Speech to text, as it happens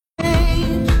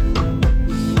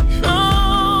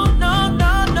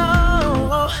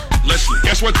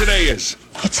Guess what today is?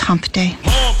 It's hump day.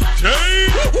 Hump day!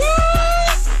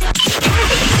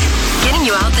 Getting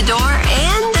you out the door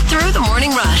and through the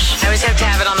morning rush. I always have to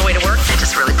have it on the way to work. It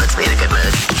just really puts me in a good mood.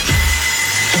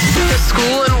 The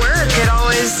school and work, it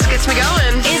always gets me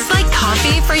going. It's like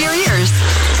coffee for your ears.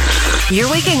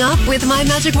 You're waking up with My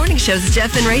Magic Morning Show's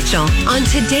Jeff and Rachael on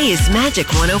today's Magic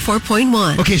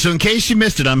 104.1. Okay, so in case you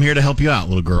missed it, I'm here to help you out,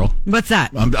 little girl. What's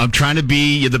that? I'm trying to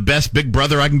be the best big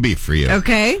brother I can be for you.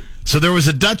 Okay. So there was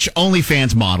a Dutch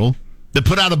OnlyFans model that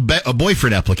put out a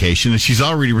boyfriend application, and she's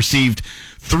already received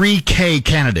 3K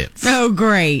candidates. Oh,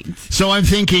 great. So I'm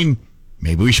thinking,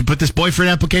 maybe we should put this boyfriend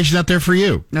application out there for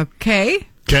you. Okay.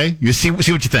 Okay, you see what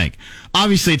you think.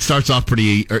 Obviously, it starts off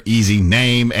pretty easy.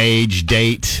 Name, age,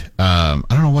 date. I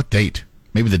don't know what date.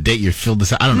 Maybe the date you filled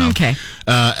this out. I don't know. Okay.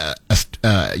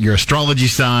 Your astrology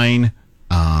sign.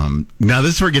 Now,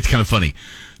 this is where it gets kind of funny.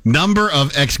 Number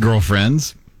of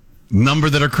ex-girlfriends. Number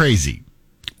that are crazy.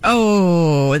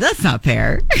 Oh, that's not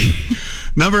fair.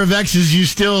 Number of exes you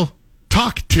still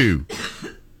talk to.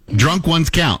 Drunk ones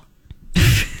count.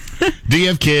 Do you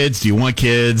have kids? Do you want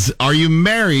kids? Are you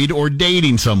married or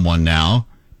dating someone now?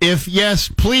 If yes,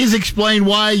 please explain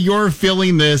why you're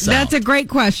filling this out. That's a great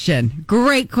question.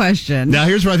 Great question. Now,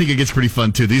 here's where I think it gets pretty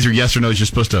fun, too. These are yes or no's. You're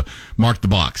supposed to mark the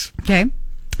box. Okay.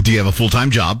 Do you have a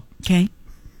full-time job? Okay.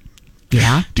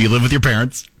 Yeah. Do you live with your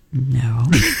parents? No.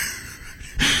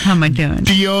 How am I doing?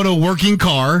 Do you own a working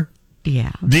car?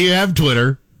 Yeah. Do you have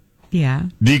Twitter? Yeah.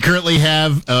 Do you currently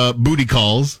have booty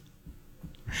calls?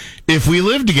 If we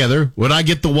live together, would I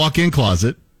get the walk-in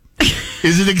closet?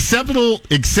 Is it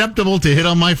acceptable to hit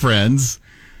on my friends?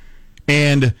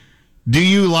 And do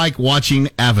you like watching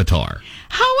Avatar?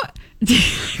 How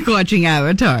watching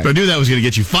Avatar? So I knew that was going to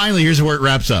get you. Finally, here's where it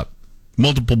wraps up.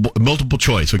 Multiple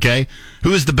choice, okay?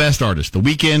 Who is the best artist? The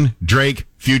Weeknd, Drake,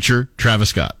 Future, Travis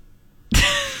Scott.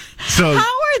 So how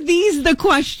are these the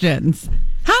questions?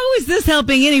 How is this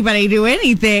helping anybody do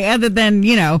anything other than,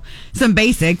 some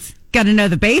basics? Got to know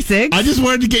the basics. I just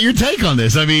wanted to get your take on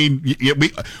this. I mean,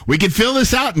 we can fill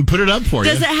this out and put it up for you.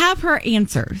 Does it have her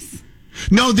answers?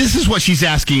 No, this is what she's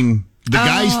asking the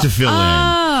guys to fill in.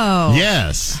 Oh.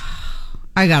 Yes.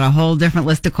 I got a whole different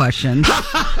list of questions.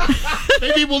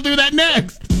 Maybe we'll do that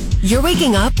next. You're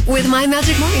waking up with My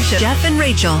Magic Morning Show. Jeff and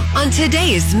Rachael on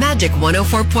today's Magic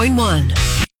 104.1.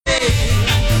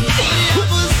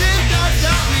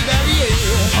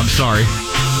 I'm sorry.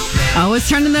 I was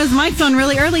turning those mics on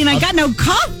really early, and I got no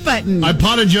cough button. I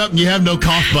potted you up, and you have no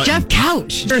cough button. Jeff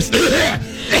Couch.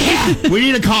 We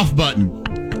need a cough button.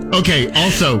 Okay,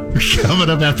 also, coming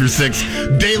up after 6,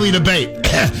 Daily Debate.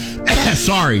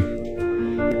 Sorry.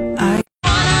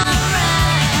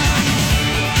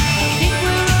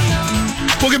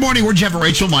 Well, good morning. We're Jeff and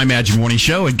Rachael, My Magic Morning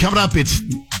Show. And coming up, it's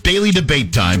Daily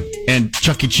Debate time and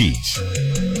Chuck E. Cheese.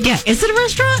 Yeah, is it a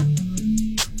restaurant?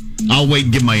 I'll wait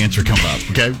and give my answer coming up,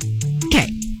 okay? Okay.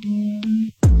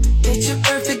 Picture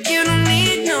perfect, you don't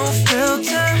need no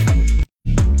filter.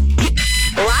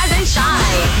 Rise and shine.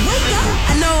 Wake up,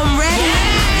 I know I'm ready.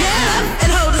 Get up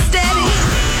and hold it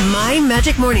steady. My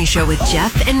Magic Morning Show with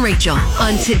Jeff and Rachael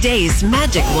on today's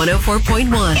Magic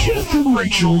 104.1. Jeff and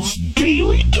Rachel's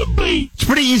Daily Debate. It's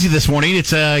pretty easy this morning.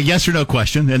 It's a yes or no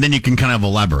question, and then you can kind of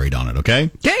elaborate on it,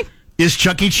 okay? Okay. Is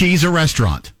Chuck E. Cheese a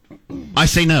restaurant? I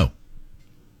say no.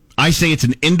 I say it's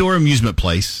an indoor amusement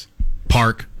place,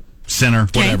 park, center,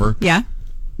 whatever. Yeah.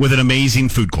 With an amazing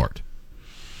food court.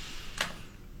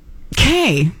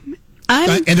 Okay.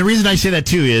 And the reason I say that,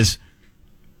 too, is,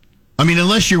 I mean,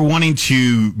 unless you're wanting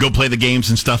to go play the games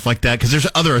and stuff like that, because there's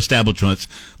other establishments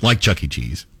like Chuck E.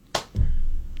 Cheese.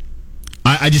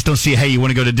 I just don't see, hey, you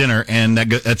want to go to dinner, and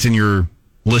that's in your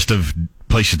list of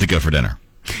places to go for dinner.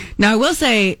 Now, I will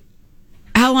say,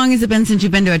 how long has it been since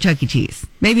you've been to a Chuck E. Cheese?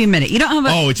 Maybe a minute. You don't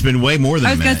have it's been way more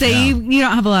than a minute. I was going to say, you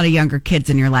don't have a lot of younger kids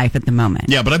in your life at the moment.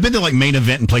 Yeah, but I've been to like Main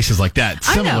Event and places like that.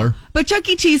 Similar. I know. But Chuck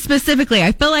E. Cheese specifically,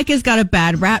 I feel like has got a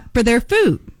bad rap for their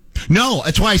food. No,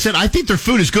 that's why I said I think their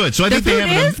food is good. So I think their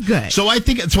food is good. So I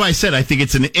think that's why I said I think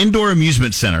it's an indoor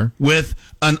amusement center with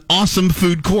an awesome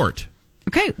food court.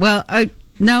 Okay, well,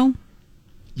 no.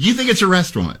 You think it's a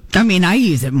restaurant? I mean, I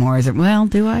use it more as a, well,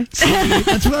 do I?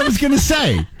 That's what I was going to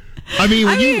say. I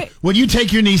mean, when you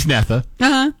take your niece Netha,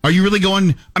 are you really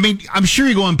going? I mean, I'm sure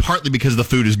you're going partly because the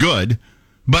food is good,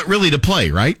 but really to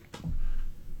play, right?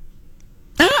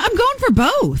 I'm going for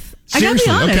both. Seriously? I gotta be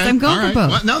honest, okay. I'm going right. for both.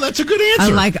 Well, no, that's a good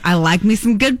answer. I like me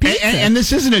some good pizza. And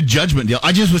this isn't a judgment deal.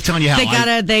 I just was telling you how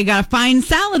they got a fine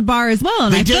salad bar as well,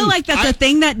 and I feel like that's a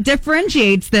thing that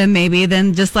differentiates them maybe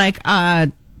than just like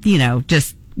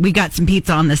just we got some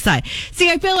pizza on the side. See,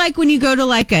 I feel like when you go to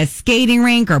like a skating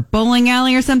rink or bowling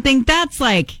alley or something, that's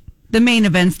like the main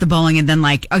events, the bowling, and then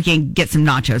like, okay, get some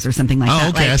nachos or something like that. Oh,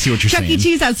 okay, like, I see what you're saying. Chuck E.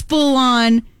 Cheese has full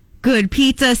on good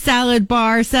pizza, salad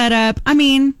bar setup. I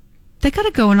mean, they got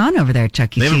it going on over there at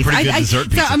Chuck E. Cheese. They have a pretty good dessert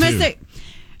pizza, so I'm gonna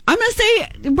say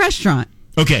restaurant.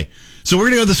 Okay, so we're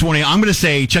going to go this morning. I'm going to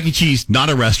say Chuck E. Cheese, not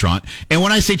a restaurant. And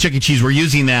when I say Chuck E. Cheese, we're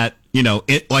using that,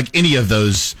 like any of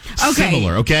those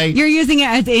similar, okay? You're using it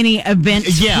as any event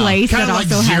place that like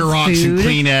also Xerox has food. and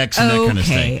Kleenex and that kind of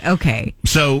thing. Okay.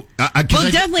 So,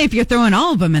 definitely if you're throwing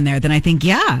all of them in there, then I think,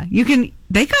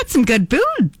 they got some good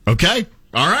food. Okay,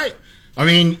 all right. I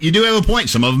mean, you do have a point.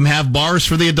 Some of them have bars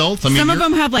for the adults. I mean, some of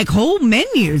them have like whole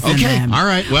menus in them. All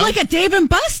right. Well, like a Dave and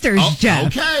Buster's,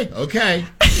 Jeff. Okay.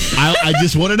 I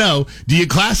just want to know, do you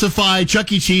classify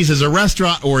Chuck E. Cheese as a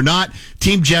restaurant or not?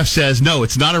 Team Jeff says, no,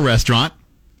 it's not a restaurant.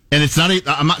 And it's not,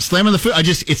 I'm not slamming the food.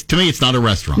 To me, it's not a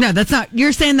restaurant. No, that's not,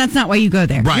 you're saying that's not why you go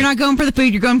there. Right. You're not going for the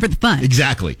food, you're going for the fun.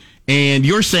 Exactly. And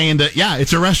you're saying that,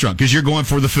 it's a restaurant because you're going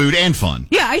for the food and fun.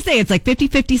 Yeah, I say it's like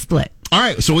 50-50 split. All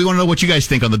right, so we want to know what you guys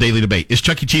think on the Daily Debate. Is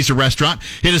Chuck E. Cheese a restaurant?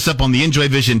 Hit us up on the Enjoy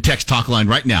Vision text talk line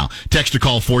right now. Text or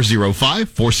call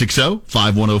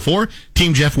 405-460-5104.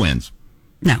 Team Jeff wins.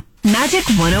 No. Magic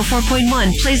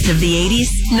 104.1 plays of the 80s,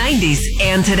 90s,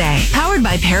 and today. Powered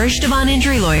by Parish Devon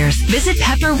Injury Lawyers. Visit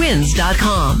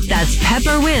pepperwins.com. That's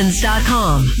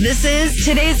pepperwins.com. This is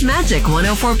today's Magic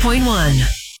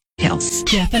 104.1.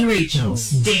 Jeff and Rachel's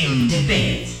Daily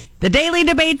Debate. The Daily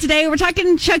Debate today, we're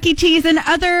talking Chuck E. Cheese and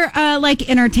other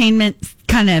entertainment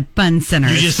kind of fun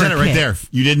centers. You just said it right kids. there.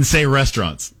 You didn't say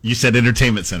restaurants. You said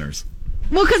entertainment centers.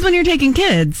 Well, because when you're taking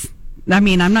kids, I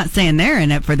mean, I'm not saying they're in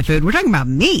it for the food. We're talking about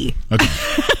me. Okay.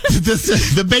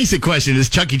 The basic question is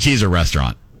Chuck E. Cheese a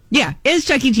restaurant? Yeah, is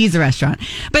Chuck E. Cheese a restaurant?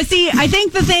 But see, I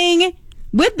think the thing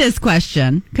with this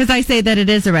question, because I say that it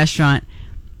is a restaurant,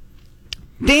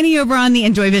 Danny over on the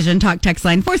Enjoy Vision Talk text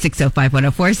line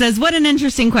 460-5104 says, what an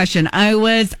interesting question. I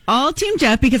was all Team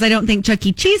Jeff because I don't think Chuck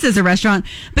E. Cheese is a restaurant,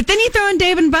 but then you throw in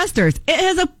Dave and Buster's. It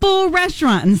has a full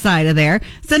restaurant inside of there.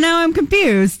 So now I'm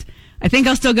confused. I think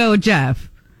I'll still go with Jeff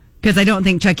because I don't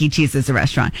think Chuck E. Cheese is a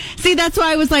restaurant. See, that's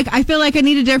why I was like, I feel like I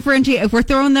need to differentiate. If we're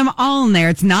throwing them all in there,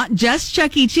 it's not just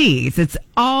Chuck E. Cheese. It's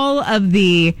all of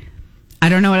the... I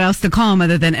don't know what else to call them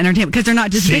other than entertainment because they're not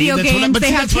just video games.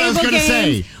 They have table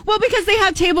games. Well, because they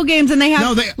have table games and they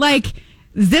have like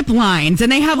zip lines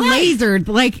and they have lasered.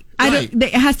 Like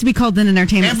it has to be called an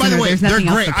entertainment center. And by the way, they're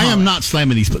great. I am not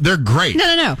slamming these. They're great.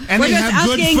 No. And they have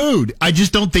good food. I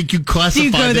just don't think you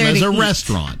classify them as a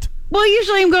restaurant. Well,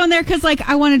 usually I'm going there because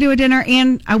I want to do a dinner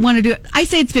and I want to do it. I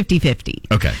say it's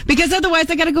 50-50. Okay. Because otherwise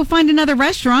I got to go find another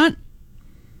restaurant.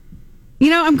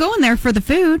 I'm going there for the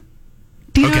food.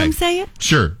 Do you know what I'm saying?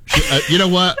 Sure. You know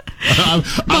what?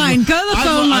 Fine, go to the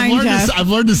phone line, Jeff. I've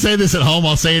learned to say this at home.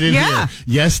 I'll say it in here.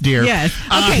 Yes, dear. Yes.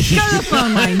 Okay, go to the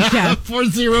phone line, Jeff.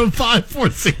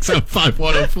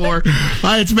 405-460-5104.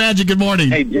 Hi, it's Magic. Good morning.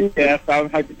 Hey, Jeff, I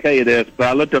would like to tell you this, but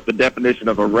I looked up the definition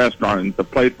of a restaurant. It's a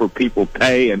place where people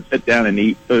pay and sit down and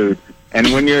eat food. And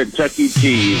when you're at Chuck E.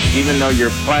 Cheese, even though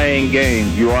you're playing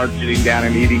games, you are sitting down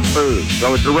and eating food.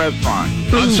 So it's a restaurant.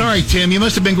 I'm sorry, Tim. You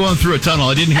must have been going through a tunnel.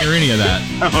 I didn't hear any of that.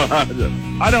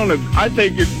 I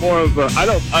think it's more of a. I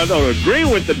don't agree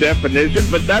with the definition,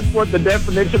 but that's what the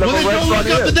definition of a restaurant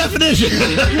is. Look up the definition.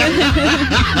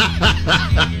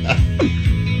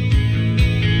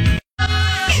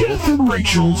 Jeff and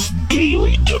Rachel's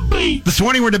Daily Debate. This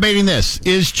morning we're debating this.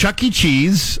 Is Chuck E.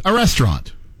 Cheese a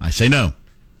restaurant? I say no.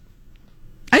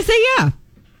 I say yeah.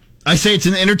 I say it's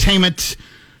an entertainment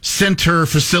center,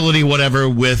 facility, whatever,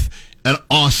 with an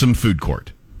awesome food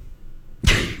court.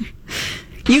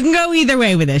 You can go either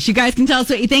way with this. You guys can tell us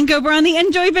what you think over on the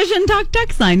Enjoy Vision Talk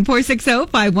text line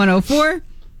 460-5104.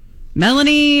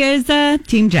 Melanie is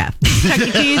Team Jeff. Chuck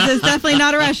E. Cheese is definitely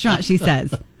not a restaurant, she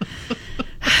says.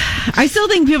 I still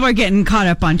think people are getting caught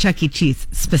up on Chuck E. Cheese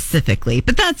specifically,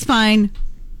 but that's fine.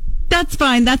 That's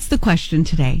fine. That's the question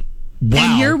today. Wow.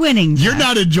 And you're winning, Jeff. You're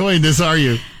not enjoying this, are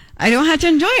you? I don't have to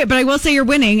enjoy it, but I will say you're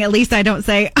winning. At least I don't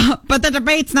say, but the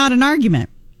debate's not an argument.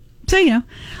 So,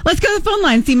 let's go to the phone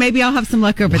line. See, maybe I'll have some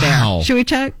luck over there. Should we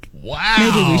check? Wow.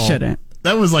 Maybe we shouldn't.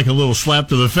 That was like a little slap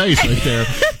to the face right there.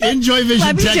 Enjoy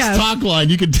Vision text talk line.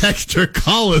 You can text or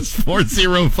call us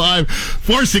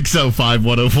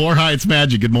 405-460-5104. Hi, it's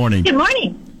Magic. Good morning. Good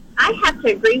morning. I have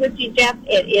to agree with you, Jeff.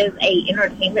 It is a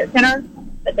entertainment center,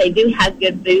 but they do have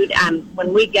good food.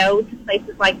 When we go to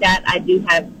places like that, I do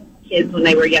have kids when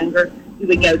they were younger. We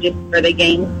would go just for the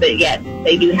games, but yes,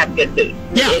 they do have good food.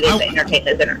 Yeah, it is an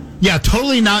entertainment center. Yeah,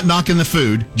 totally not knocking the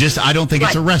food. Just I don't think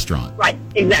it's a restaurant. Right,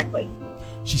 exactly.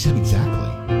 She said exactly.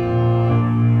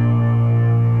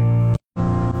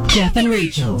 Jeff and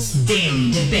Rachel's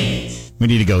Daily Debate. We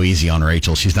need to go easy on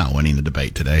Rachel. She's not winning the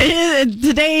debate today.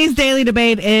 Today's daily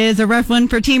debate is a rough one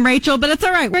for Team Rachel, but it's all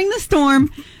right. Bring the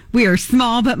storm. We are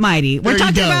small but mighty. We're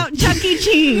talking about Chuck E.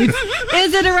 Cheese.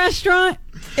 Is it a restaurant?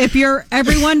 If you're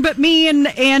everyone but me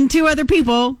and two other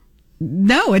people,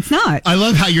 no, it's not. I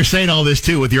love how you're saying all this,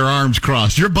 too, with your arms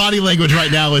crossed. Your body language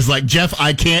right now is like, Jeff,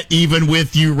 I can't even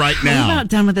with you right now. I'm about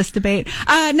done with this debate.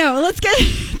 No, let's get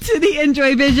to the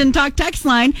Enjoy Vision Talk text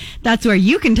line. That's where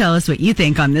you can tell us what you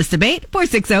think on this debate.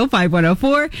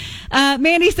 460-5104.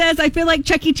 Mandy says, I feel like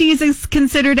Chuck E. Cheese is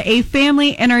considered a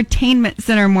family entertainment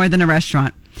center more than a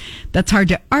restaurant. That's hard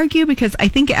to argue because I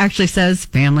think it actually says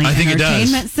Family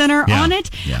Entertainment Center on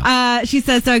it. Yeah. She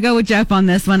says, so I go with Jeff on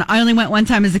this one. I only went one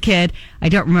time as a kid. I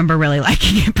don't remember really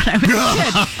liking it, but I was a kid.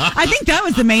 I think that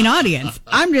was the main audience.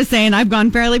 I'm just saying I've gone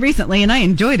fairly recently and I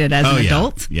enjoyed it as an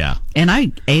adult. Yeah. And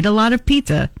I ate a lot of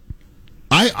pizza.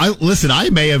 I listen, I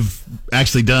may have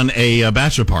actually done a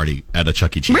bachelor party at a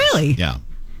Chuck E. Cheese. Really? Yeah.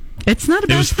 It's not a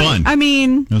bad It was thing. fun. I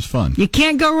mean, it was fun. You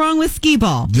can't go wrong with skee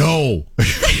ball. No.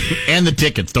 And the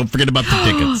tickets. Don't forget about the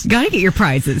tickets. Got to get your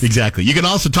prizes. Exactly. You can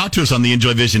also talk to us on the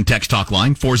Enjoy Vision text talk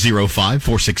line,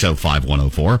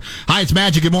 405-460-5104. Hi, it's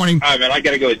Magic. Good morning. All right, man, I got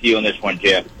to go with you on this one,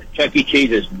 Jeff. Chuck E. Cheese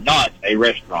is not a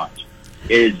restaurant.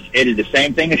 It is the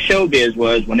same thing as Showbiz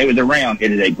was when it was around.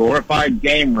 It is a glorified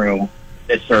game room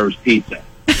that serves pizza.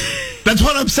 That's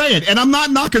what I'm saying. And I'm not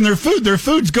knocking their food. Their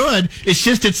food's good. It's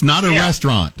just it's not a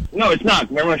restaurant. No, it's not.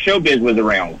 Remember when Showbiz was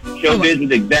around? Showbiz was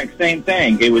the exact same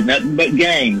thing. It was nothing but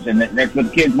games, and that's what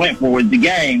the kids went for was the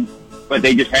games, but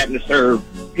they just happened to serve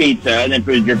pizza, and then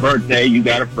for your birthday, you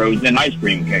got a frozen ice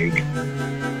cream cake.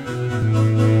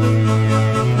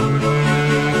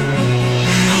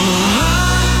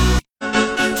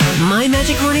 My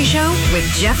Magic Morning Show with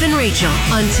Jeff and Rachel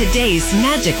on today's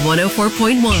Magic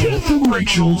 104.1. Jeff and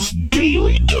Rachel's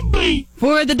Daily Debate.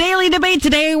 For the daily debate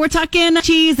today, we're talking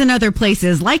cheese and other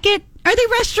places like it. Are they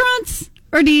restaurants?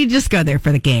 Or do you just go there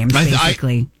for the games,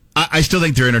 basically? I still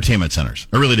think they're entertainment centers.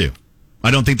 I really do. I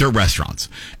don't think they're restaurants.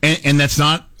 And that's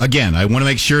not, again, I want to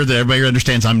make sure that everybody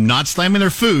understands I'm not slamming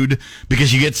their food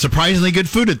because you get surprisingly good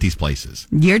food at these places.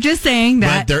 You're just saying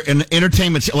that. But they're an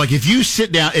entertainment. Like if you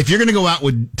sit down, if you're going to go out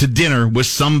to dinner with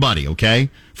somebody, okay?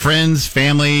 Friends,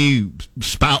 family,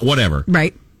 spouse, whatever.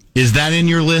 Right. Is that in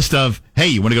your list of, hey,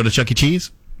 you want to go to Chuck E. Cheese?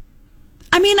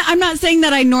 I mean, I'm not saying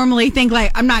that I normally think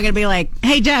like, I'm not going to be like,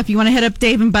 hey, Jeff, you want to hit up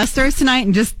Dave and Buster's tonight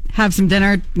and just have some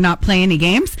dinner, not play any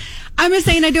games? I'm just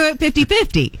saying I do it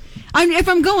 50-50. If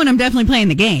I'm going, I'm definitely playing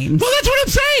the games. Well, that's what I'm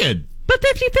saying. But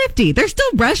 50-50. They're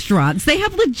still restaurants. They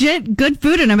have legit good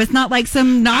food in them. It's not like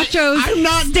some nachos,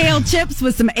 stale chips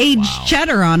with some aged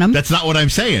cheddar on them. That's not what I'm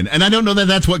saying. And I don't know that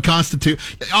that's what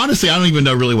constitutes. Honestly, I don't even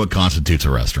know really what constitutes a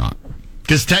restaurant.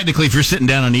 Because technically, if you're sitting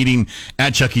down and eating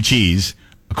at Chuck E. Cheese,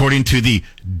 according to the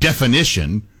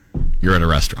definition, you're at a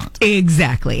restaurant.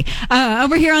 Exactly.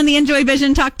 Over here on the Enjoy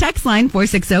Vision Talk text line,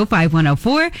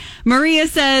 460-5104, Maria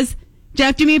says,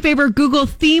 Jeff, do me a favor, Google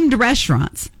themed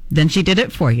restaurants. Then she did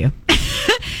it for you.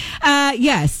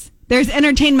 Yes, there's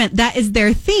entertainment. That is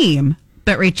their theme.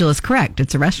 But Rachel is correct.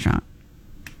 It's a restaurant.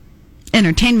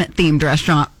 Entertainment themed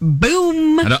restaurant.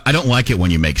 Boom. I don't like it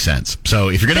when you make sense. So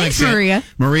if you're going to make sense,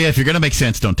 Maria, if you're going to make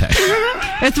sense, don't text.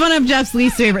 It's one of Jeff's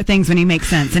least favorite things when he makes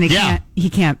sense, and he can't.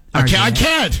 I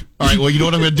can't. All right. Well, you know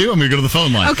what I'm going to do? I'm going to go to the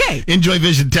phone line. Okay. Enjoy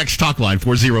Vision text talk line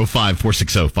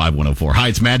 405-460-5104. Hi,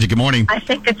 it's Magic. Good morning. I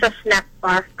think it's a snack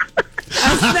bar. A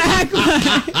snack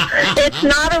bar. It's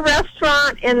not a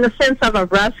restaurant in the sense of a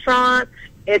restaurant.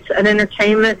 It's an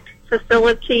entertainment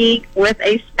facility with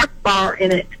a snack bar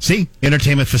in it. See?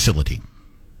 Entertainment facility.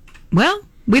 Well,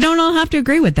 we don't all have to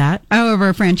agree with that.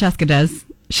 However, Francesca does.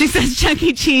 She says Chuck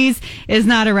E. Cheese is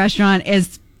not a restaurant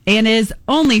and is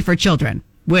only for children,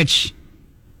 which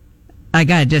I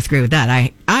got to disagree with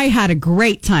that. I had a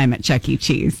great time at Chuck E.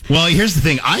 Cheese. Well, here's the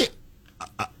thing. I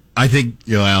think,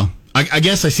 I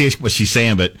guess I see what she's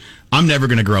saying, but I'm never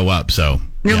going to grow up, so.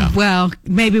 Yeah. Well,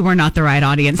 maybe we're not the right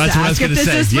audience That's to what I was ask if this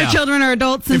say. is for children or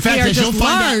adults, since we are just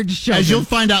large children. As you'll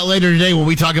find out later today when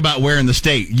we talk about where in the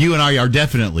state, you and I are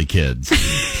definitely kids.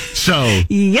 So,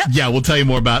 yeah, we'll tell you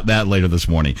more about that later this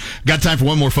morning. Got time for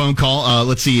one more phone call.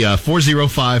 Let's see,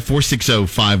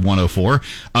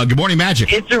 405-460-5104. Good morning,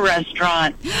 Magic. It's a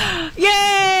restaurant.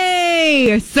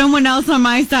 Yay! Someone else on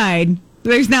my side.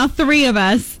 There's now 3 of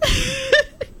us.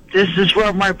 This is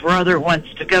where my brother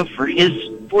wants to go for his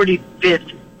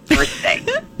 45th birthday.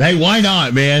 Hey, why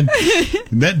not, man?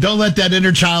 Don't let that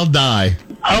inner child die.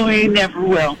 Oh, he never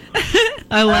will.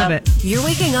 I love it. You're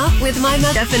waking up with my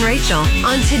Jeff and Rachel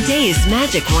on today's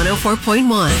Magic 104.1.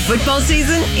 Football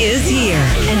season is here,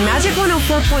 and Magic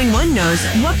 104.1 knows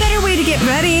what better way to get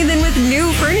ready than with new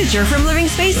furniture from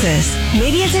Living Spaces.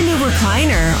 Maybe it's a new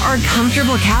recliner or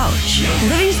comfortable couch.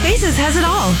 Living Spaces has it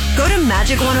all. Go to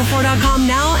magic104.com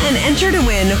now and enter to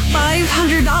win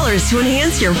 $500 to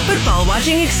enhance your football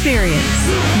watching experience.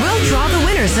 We'll draw the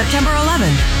winner September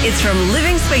 11th. It's from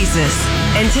Living Spaces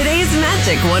and today's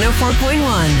Magic 104.1.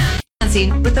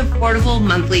 With affordable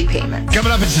monthly payments.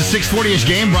 Coming up, it's the 640-ish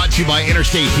game brought to you by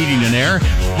Interstate Heating and Air.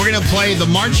 We're going to play the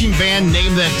marching band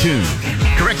Name That Tune.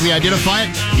 Correctly identify it,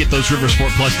 get those River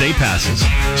Sport Plus day passes.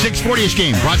 640-ish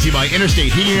game brought to you by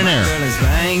Interstate Heating and Air. Girl is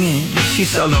banging, she's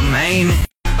so main.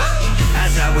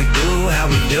 That's how we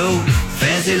do,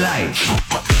 fancy life.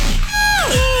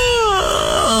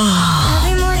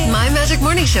 My Magic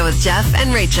Morning Show with Jeff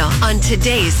and Rachel on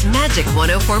today's Magic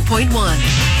 104.1.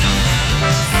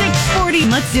 640.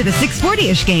 Let's do the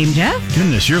 640-ish game, Jeff.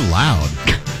 Goodness, you're loud.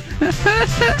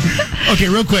 Okay,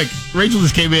 real quick. Rachel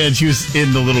just came in. She was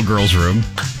in the little girl's room.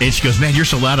 And she goes, man, you're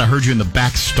so loud. I heard you in the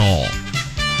back stall.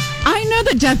 I know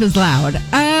that Jeff is loud.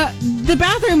 The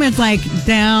bathroom is like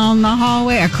down the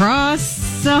hallway,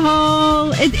 across the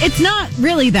hall. It's not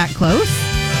really that close.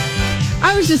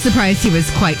 I was just surprised he was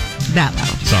quite that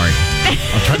loud. Sorry.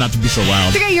 I'll try not to be so loud.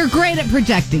 It's okay, you're great at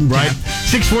projecting, Jeff. Right?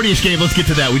 640-ish game. Let's get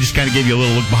to that. We just kind of gave you a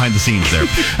little look behind the scenes there.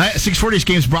 640-ish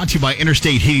game is brought to you by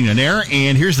Interstate Heating and Air.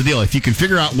 And here's the deal. If you can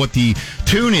figure out what the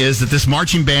tune is that this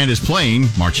marching band is playing,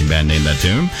 marching band Name That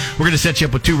Tune, we're going to set you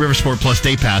up with 2 River Sport Plus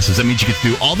day passes. That means you get to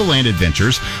do all the land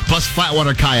adventures, plus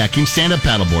flatwater kayaking, stand-up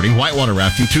paddleboarding, whitewater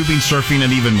rafting, tubing, surfing,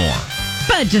 and even more.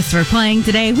 But just for playing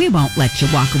today, we won't let you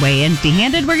walk away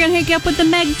empty-handed. We're going to hook you up with the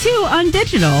Meg 2 on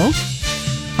digital.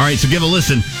 All right, so give a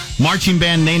listen. Marching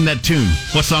band Name That Tune.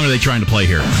 What song are they trying to play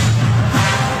here?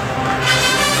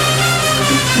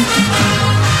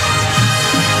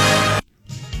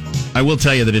 I will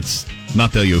tell you that it's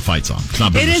not the Yo Fight song. It's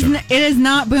not Boomer Sooner. It is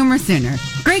not Boomer Sooner.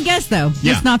 Great guess, though.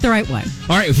 Yeah. It's not the right one.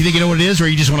 All right, if you think you know what it is or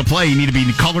you just want to play, you need to be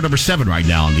caller number 7 right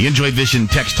now on the Enjoy Vision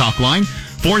text talk line.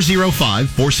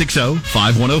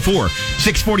 405-460-5104.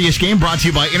 640-ish game brought to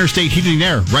you by Interstate Heating and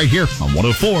Air right here on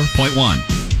 104.1.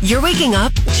 You're waking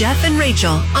up Jeff and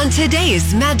Rachel on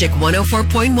today's Magic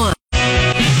 104.1.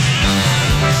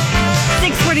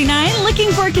 649, looking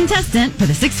for a contestant for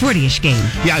the 640-ish game.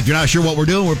 Yeah, if you're not sure what we're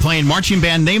doing, we're playing marching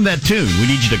band Name That Tune. We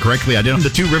need you to correctly identify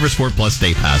the 2 River Sport Plus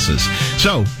day passes.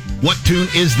 So, what tune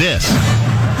is this?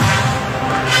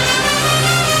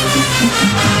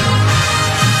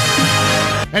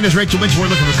 And as Rachel mentioned, we're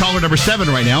looking for caller number 7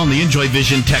 right now on the Enjoy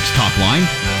Vision text talk line.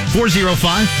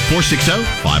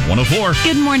 405-460-5104.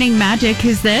 Good morning, Magic.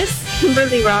 Who's this?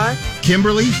 Kimberly Ross.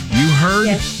 Kimberly, you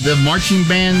heard the marching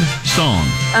band song.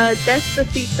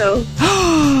 Despacito.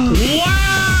 Wow!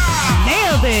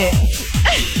 Nailed it.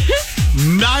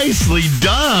 Nicely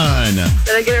done.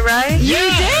 Did I get it right?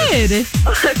 You did.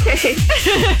 Okay.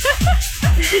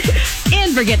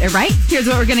 And for getting it right, here's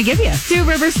what we're going to give you. 2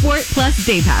 River Sport Plus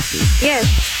day passes. Yes.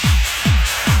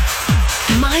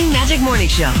 My Magic Morning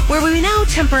Show, where we now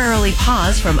temporarily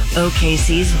pause from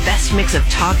OKC's best mix of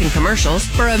talk and commercials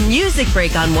for a music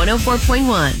break on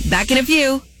 104.1. Back in a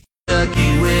few.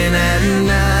 Lucky win at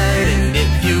night, and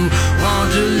if you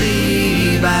want to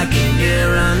leave, I can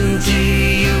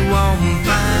guarantee you won't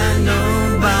find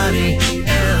nobody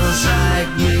else like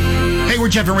me. Hey, we're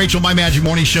Jeff and Rachel, My Magic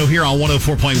Morning Show here on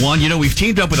 104.1. You know, we've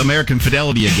teamed up with American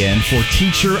Fidelity again for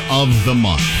Teacher of the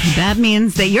Month. That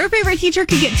means that your favorite teacher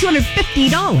could get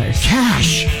 $250.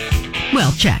 Cash.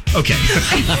 Well, check. Okay.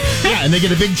 Yeah, and they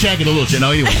get a big check and a little check.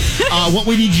 No, anyway, what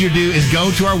we need you to do is go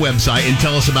to our website and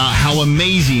tell us about how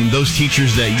amazing those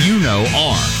teachers that you know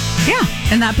are. Yeah,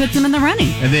 and that puts them in the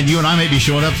running. And then you and I may be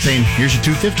showing up saying, here's your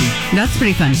 $250. That's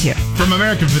pretty fun, too. From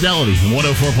American Fidelity,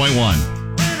 104.1.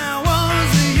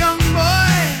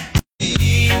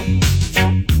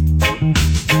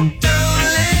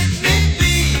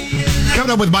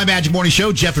 Coming up with My Magic Morning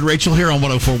Show, Jeff and Rachel here on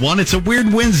 104.1. It's a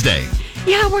weird Wednesday.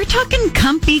 Yeah, we're talking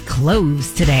comfy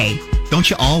clothes today. Don't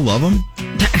you all love them?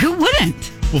 Who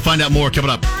wouldn't? We'll find out more coming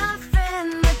up.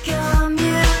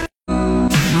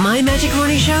 My Magic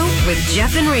Morning Show with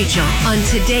Jeff and Rachel on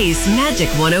today's Magic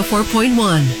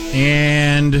 104.1.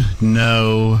 And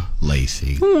no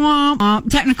Lacey. Womp, womp.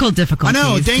 Technical difficulties. I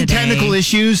know, dang today. technical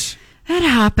issues. That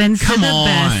happens to Come the on.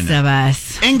 best of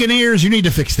us. Engineers, you need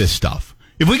to fix this stuff.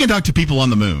 If we can talk to people on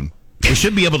the moon, we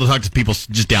should be able to talk to people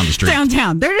just down the street.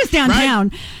 Downtown. They're just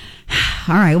downtown.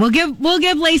 All right, we'll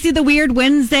give Lacey the weird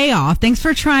Wednesday off. Thanks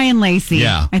for trying, Lacey.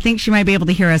 Yeah. I think she might be able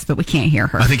to hear us, but we can't hear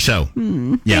her. I think so.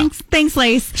 Yeah. Thanks,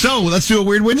 Lace. So let's do a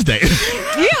weird Wednesday.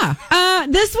 Yeah.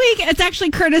 This week, it's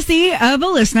actually courtesy of a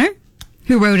listener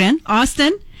who wrote in,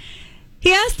 Austin.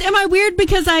 He asked, am I weird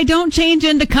because I don't change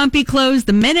into comfy clothes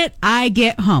the minute I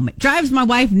get home? It drives my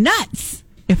wife nuts.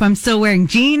 If I'm still wearing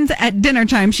jeans at dinner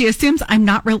time, she assumes I'm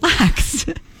not relaxed.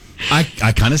 I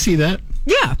kind of see that.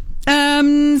 Yeah.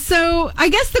 So I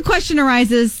guess the question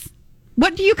arises,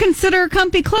 what do you consider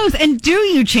comfy clothes? And do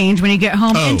you change when you get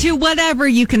home into whatever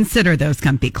you consider those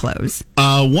comfy clothes?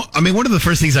 One of the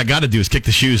first things I got to do is kick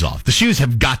the shoes off. The shoes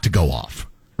have got to go off,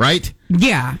 right?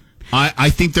 Yeah. I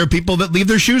think there are people that leave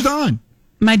their shoes on.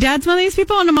 My dad's one of these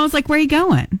people, and I'm always like, where are you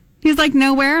going? He's like,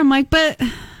 nowhere. I'm like, but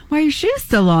why are your shoes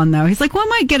still on, though? He's like, well,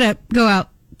 I might go out,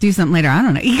 do something later. I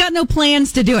don't know. He got no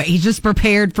plans to do it. He's just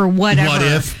prepared for whatever. What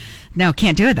if? No,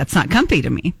 can't do it. That's not comfy to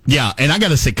me. Yeah, and I got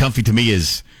to say comfy to me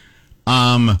is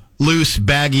loose,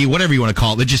 baggy, whatever you want to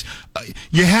call it. Just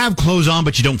you have clothes on,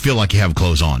 but you don't feel like you have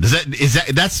clothes on.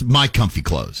 That's my comfy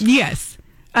clothes. Yes.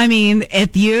 I mean,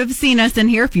 if you've seen us in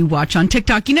here, if you watch on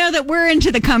TikTok, you know that we're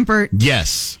into the comfort.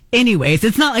 Yes. Anyways,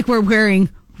 it's not like we're wearing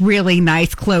really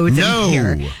nice clothes in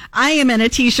here. I am in a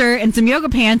t-shirt and some yoga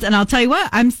pants, and I'll tell you what,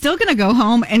 I'm still going to go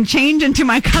home and change into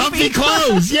my comfy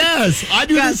clothes. Yes, I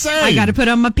do the same. I got to put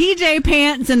on my PJ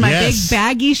pants and my big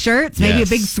baggy shirts, maybe a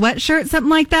big sweatshirt, something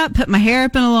like that. Put my hair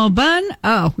up in a little bun.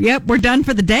 Oh, yep, we're done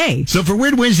for the day. So for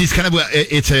Weird Wednesdays,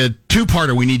 it's a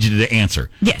two-parter we need you to answer.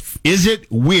 Yes. Is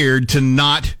it weird to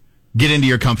not get into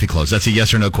your comfy clothes? That's a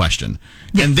yes or no question.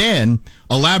 Yes. And then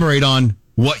elaborate on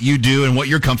what you do and what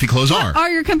your comfy clothes are. What are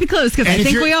your comfy clothes? Because I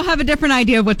think we all have a different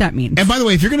idea of what that means. And by the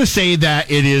way, if you're going to say that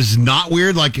it is not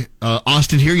weird, like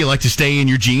Austin here, you like to stay in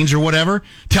your jeans or whatever,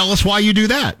 tell us why you do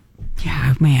that.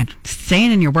 Yeah, man,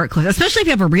 staying in your work clothes, especially if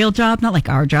you have a real job, not like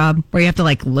our job, where you have to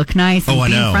like look nice and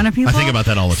be in front of people. I think about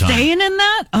that all the time. Staying in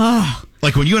that? Oh.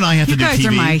 Like when you and I have to do TV. You guys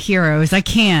are my heroes. I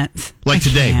can't. Like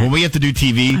today, when we have to do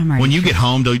TV, when you get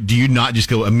home, do you not just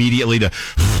go immediately to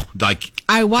like?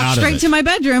 I walk straight to my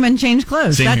bedroom and change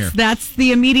clothes. That's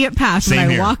the immediate path when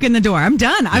I walk in the door. I'm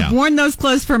done. I've worn those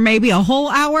clothes for maybe a whole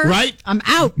hour. Right? I'm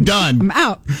out. Done. I'm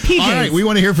out. PJs. All right, we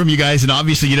want to hear from you guys, and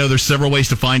obviously, there's several ways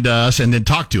to find us and then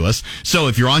talk to us. So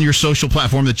if you're on your social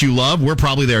platform that you love, we're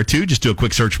probably there too. Just do a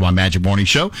quick search for My Magic Morning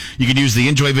Show. You can use the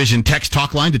Enjoy Vision text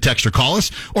talk line to text or call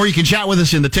us, or you can chat with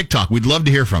us in the TikTok. We'd love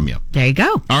to hear from you. There you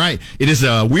go. All right, it is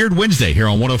a Weird Wednesday here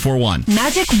on 104.1.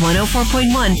 Magic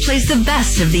 104.1 plays the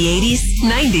best of the 80s,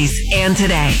 90s, and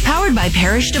today. Powered by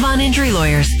Parish Devon Injury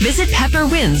Lawyers. Visit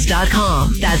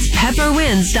pepperwinds.com. That's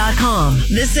pepperwinds.com.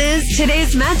 This is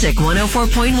today's Magic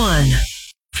 104.1.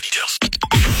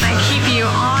 I keep you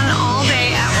on all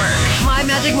day at work. My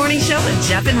Magic Morning Show with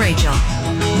Jeff and Rachael.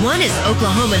 One is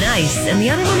Oklahoma Nice, and the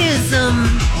other one is,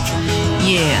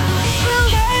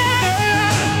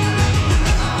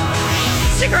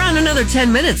 Stick around another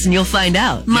 10 minutes and you'll find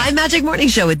out. My Magic Morning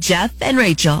Show with Jeff and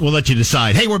Rachael. We'll let you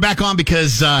decide. Hey, we're back on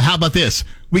because, how about this?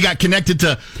 We got connected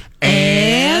to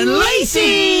Ann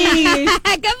Lacey. Good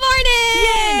morning.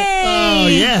 Yay. Oh,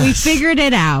 yes. We figured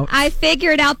it out. I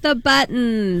figured out the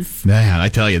buttons. Man, I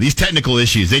tell you, these technical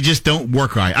issues, they just don't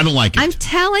work right. I don't like it. I'm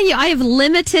telling you, I have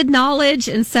limited knowledge.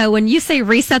 And so when you say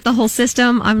reset the whole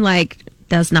system, I'm like,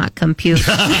 does not compute.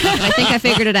 And I think I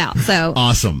figured it out. So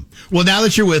awesome. Well, now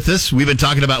that you're with us, we've been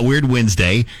talking about Weird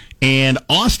Wednesday, and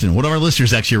Austin, one of our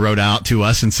listeners, actually wrote out to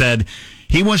us and said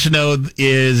he wants to know,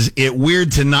 is it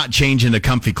weird to not change into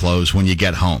comfy clothes when you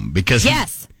get home? Because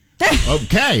yes.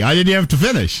 Okay, I didn't have to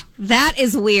finish. That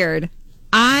is weird.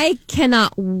 I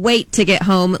cannot wait to get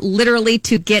home, literally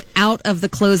to get out of the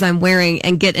clothes I'm wearing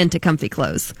and get into comfy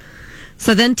clothes.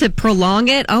 So then to prolong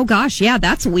it, oh gosh, yeah,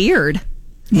 that's weird.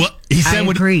 Well, he said I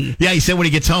agree. He said when he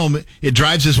gets home, it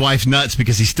drives his wife nuts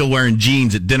because he's still wearing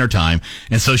jeans at dinner time,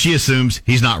 and so she assumes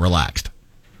he's not relaxed.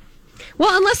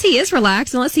 Well, unless he is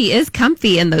relaxed, unless he is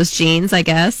comfy in those jeans, I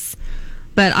guess.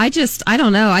 But I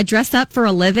don't know. I dress up for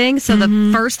a living, so the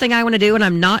first thing I want to do when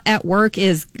I'm not at work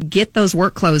is get those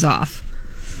work clothes off.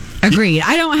 Agreed.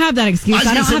 I don't have that excuse.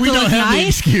 I don't have the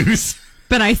excuse.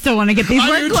 But I still want to get these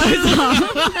work clothes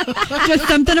off. Just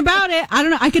something about it. I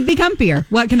don't know. I could be comfier.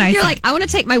 What can I say? You're like, I want to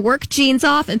take my work jeans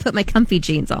off and put my comfy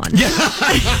jeans on.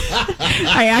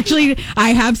 I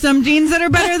have some jeans that are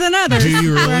better than others. Do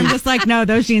you really? Where I'm just like, no,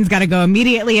 those jeans got to go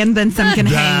immediately, and then some can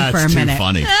hang for a minute. That's too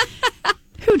funny.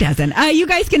 Who doesn't? You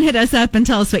guys can hit us up and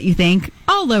tell us what you think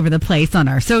all over the place on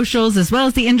our socials, as well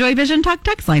as the Enjoy Vision Talk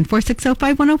text line,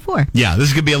 4605104. Yeah, this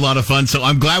is going to be a lot of fun. So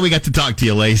I'm glad we got to talk to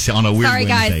you, Lace, on a Weird Wednesday.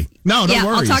 Guys. No, don't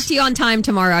worry. I'll talk to you on time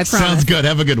tomorrow, I promise. Sounds good.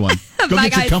 Have a good one. Go Bye,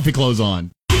 get your guys. comfy clothes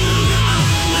on.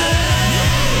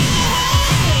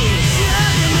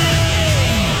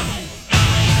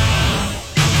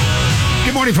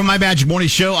 morning from My Magic Morning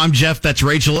Show. I'm Jeff, that's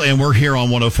Rachel, and we're here on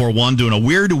 104.1 doing a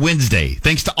Weird Wednesday.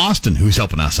 Thanks to Austin, who's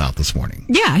helping us out this morning.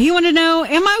 Yeah, he wanted to know,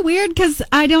 am I weird because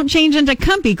I don't change into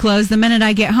comfy clothes the minute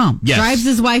I get home? Yes. Drives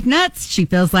his wife nuts. She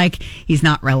feels like he's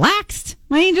not relaxed.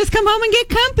 Why don't you just come home and get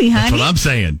comfy, honey? That's what I'm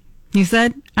saying. You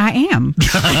said, I am.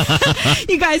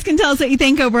 You guys can tell us what you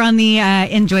think over on the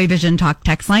Enjoy Vision Talk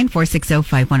text line,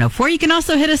 460-5104. You can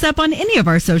also hit us up on any of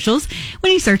our socials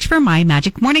when you search for My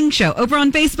Magic Morning Show. Over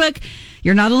on Facebook,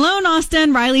 you're not alone,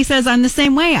 Austin. Riley says, I'm the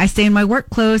same way. I stay in my work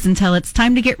clothes until it's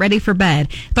time to get ready for bed.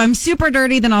 If I'm super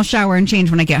dirty, then I'll shower and change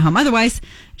when I get home. Otherwise,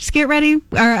 just get ready,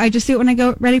 or I just do it when I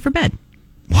go ready for bed.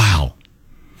 Wow.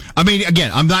 I mean,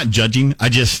 again, I'm not judging. I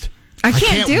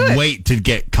can't do it. Wait to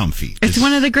get comfy. It's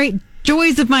one of the great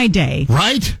joys of my day.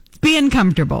 Right? Being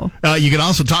comfortable. You can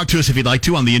also talk to us if you'd like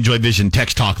to on the Enjoy Vision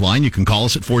text talk line. You can call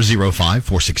us at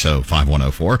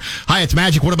 405-460-5104. Hi, it's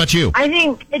Magic. What about you? I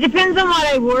think it depends on what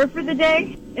I wore for the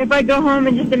day. If I go home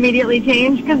and just immediately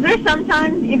change, because there's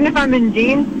sometimes, even if I'm in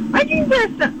jeans, my jeans are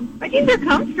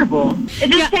comfortable.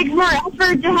 It just takes more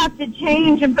effort to have to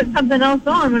change and put something else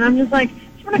on, and I'm just like, I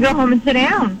just want to go home and sit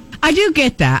down. I do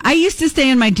get that. I used to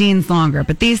stay in my jeans longer,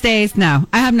 but these days, no.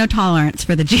 I have no tolerance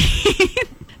for the jeans.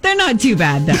 They're not too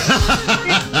bad, though.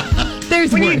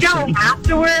 There's when worse you don't things. have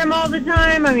to wear them all the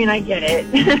time, I mean, I get it.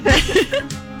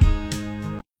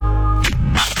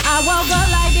 I woke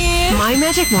up like this. My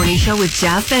Magic Morning Show with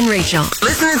Jeff and Rachel.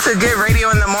 Listening to good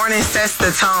radio in the morning sets the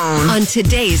tone. On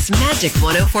today's Magic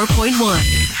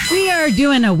 104.1. We are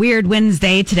doing a Weird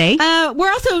Wednesday today.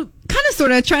 We're also kind of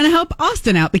sort of trying to help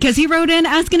Austin out because he wrote in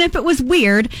asking if it was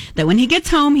weird that when he gets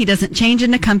home, he doesn't change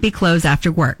into comfy clothes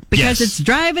after work because it's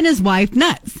driving his wife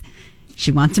nuts.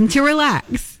 She wants him to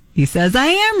relax. He says, I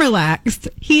am relaxed.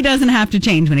 He doesn't have to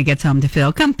change when he gets home to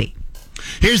feel comfy.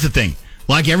 Here's the thing.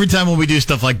 Like every time when we do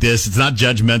stuff like this, it's not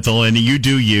judgmental and you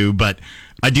do you, but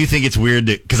I do think it's weird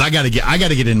because I gotta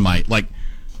get in my, like,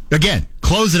 again,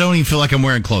 clothes that don't even feel like I'm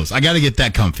wearing clothes. I gotta get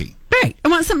that comfy. Right. I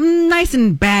want something nice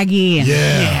and baggy and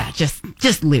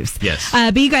just loose. Yes.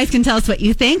 But you guys can tell us what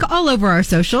you think all over our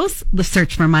socials. Let's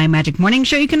search for My Magic Morning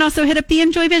Show. You can also hit up the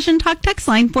Enjoy Vision Talk text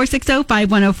line,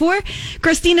 460-5104.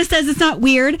 Christina says it's not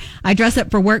weird. I dress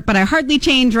up for work, but I hardly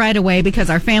change right away because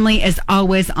our family is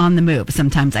always on the move.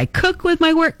 Sometimes I cook with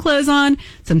my work clothes on.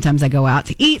 Sometimes I go out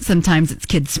to eat. Sometimes it's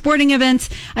kids' sporting events.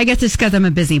 I guess it's because I'm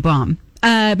a busy mom.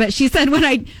 But she said when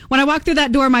I walk through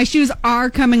that door, my shoes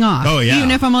are coming off. Oh, yeah. Even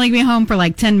if I'm only going to be home for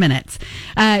like 10 minutes.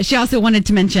 She also wanted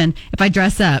to mention if I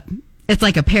dress up, it's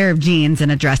like a pair of jeans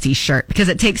and a dressy shirt because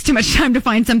it takes too much time to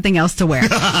find something else to wear.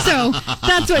 So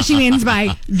that's what she means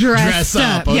by dress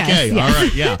up. Okay. Yes. All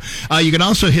right. Yeah. You can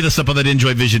also hit us up on that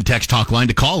Enjoy Vision text talk line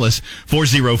to call us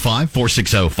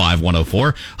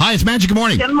 405-460-5104. Hi, it's Magic. Good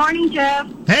morning. Good morning, Jeff.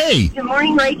 Hey. Good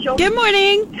morning, Rachel. Good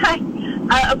morning. Hi.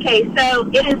 Okay, so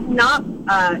it is not,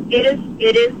 as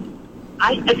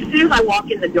soon as I walk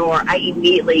in the door, I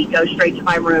immediately go straight to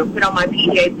my room, put on my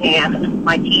PJ pants,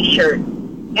 my T-shirt,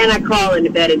 and I crawl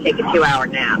into bed and take a 2-hour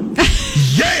nap.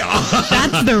 Yeah!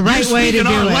 That's the right way to do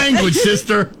our it. language,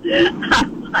 sister.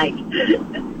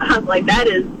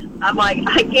 I'm like,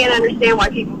 I can't understand why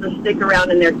people just stick around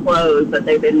in their clothes that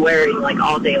they've been wearing like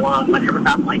all day long, whatever.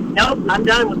 I'm like, nope, I'm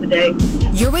done with the day.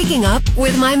 You're waking up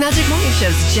with My Magic Morning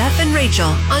Show's Jeff and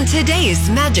Rachel on today's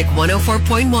Magic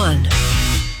 104.1.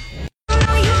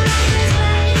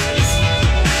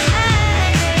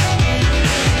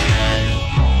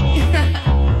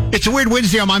 It's a Weird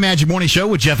Wednesday on My Magic Morning Show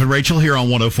with Jeff and Rachel here on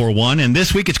 104.1. And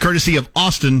this week it's courtesy of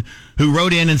Austin, who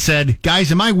wrote in and said,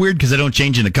 guys, am I weird because I don't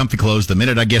change into comfy clothes the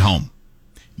minute I get home?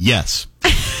 Yes.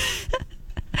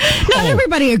 Not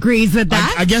everybody agrees with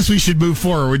that. I guess we should move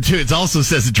forward, too. It also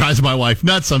says it drives my wife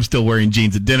nuts. I'm still wearing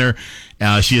jeans at dinner.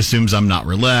 She assumes I'm not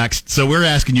relaxed. So we're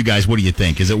asking you guys, what do you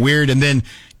think? Is it weird? And then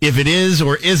if it is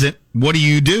or isn't, what do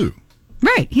you do?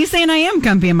 Right. He's saying I am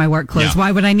comfy in my work clothes. Yeah.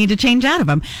 Why would I need to change out of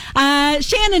them?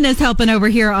 Shannon is helping over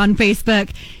here on Facebook.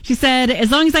 She said,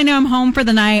 as long as I know I'm home for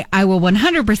the night, I will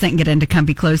 100% get into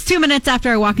comfy clothes 2 minutes after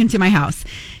I walk into my house.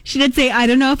 She did say, I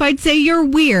don't know if I'd say you're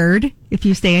weird if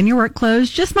you stay in your work clothes.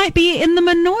 Just might be in the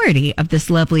minority of this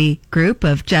lovely group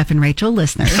of Jeff and Rachel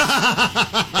listeners.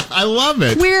 I love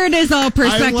it. Weird is all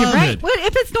perspective, I love right? it. Well,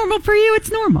 if it's normal for you,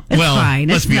 it's normal. It's fine.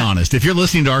 Let's It's be not- honest. If you're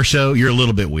listening to our show, you're a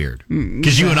little bit weird.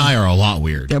 Because you and I are a lot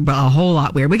weird. A whole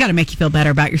lot weird. We got to make you feel better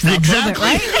about yourself. Exactly. A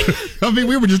little bit, right? I mean,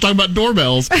 we were just talking about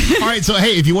doorbells. All right, so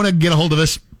hey, if you want to get a hold of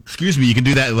us, you can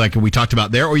do that like we talked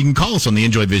about there, or you can call us on the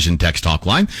Enjoy Vision text talk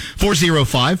line,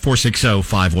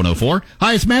 405-460-5104.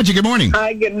 Hi, it's Magic. Good morning.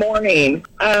 Hi, good morning.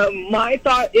 My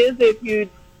thought is if you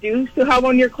do still have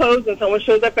on your clothes and someone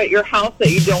shows up at your house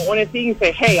that you don't want to see, you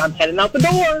say, hey, I'm heading out the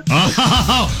door.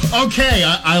 Oh, okay.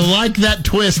 I like that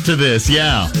twist to this,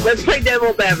 yeah. Let's play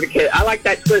devil's advocate. I like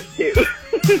that twist, too.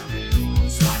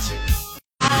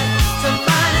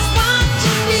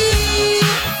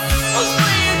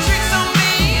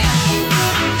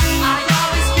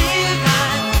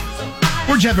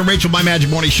 We're Jeff and Rachel, My Magic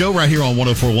Morning Show, right here on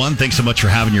 104.1. Thanks so much for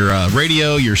having your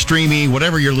radio, your streaming,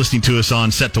 whatever you're listening to us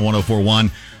on, set to 104.1.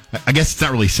 I guess it's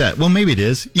not really set. Well, maybe it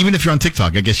is. Even if you're on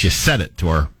TikTok, I guess you set it to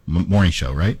our morning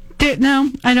show, right?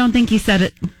 No, I don't think you said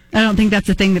it. I don't think that's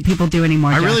a thing that people do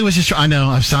anymore. I really was just, I know,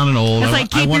 I'm sounding old. It's like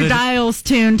keep your dials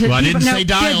tuned to. Well, I didn't say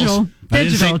dials. I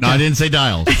didn't say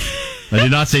dials. I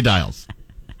did not say dials.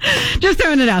 Just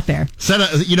throwing it out there. Set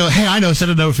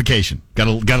a notification. Got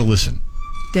to listen.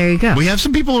 There you go. We have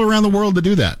some people around the world that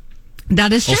do that.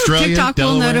 That is true. Australia, TikTok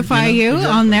Delaware, will notify you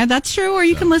exactly. on there. That's true. Or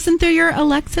you can listen through your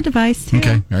Alexa device, too.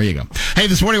 Okay, there you go. Hey,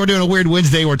 this morning we're doing a Weird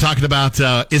Wednesday. We're talking about,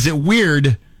 is it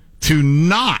weird to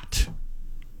not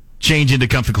change into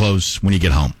comfy clothes when you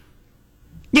get home?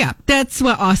 Yeah, that's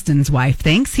what Austin's wife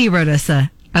thinks. He wrote us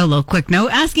a little quick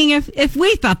note asking if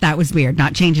we thought that was weird,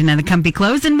 not changing into comfy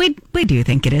clothes. And we do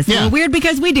think it is a little weird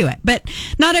because we do it. But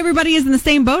not everybody is in the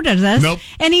same boat as us. Nope.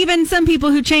 And even some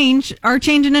people who change are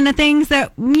changing into things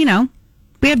that,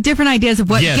 we have different ideas of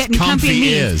what getting comfy means.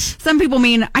 Is. Some people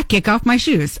mean, I kick off my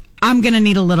shoes. I'm going to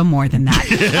need a little more than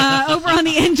that. Over on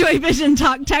the Enjoy Vision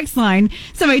Talk text line,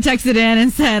 somebody texted in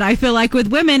and said, I feel like with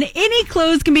women, any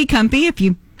clothes can be comfy if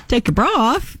you take your bra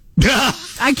off.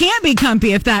 I can't be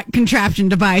comfy if that contraption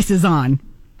device is on.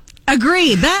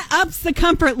 Agreed. That ups the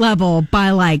comfort level by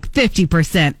like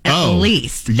 50% at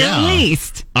least. Yeah. At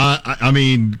least. I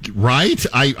mean, right?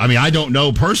 I don't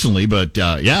know personally, but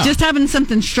yeah. Just having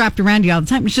something strapped around you all the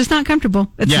time, it's just not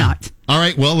comfortable. It's not. All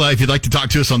right. Well, if you'd like to talk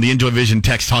to us on the Enjoy Vision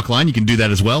text talk line, you can do that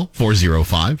as well.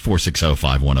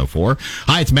 405-460-5104.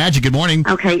 Hi, it's Magic. Good morning.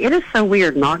 Okay. It is so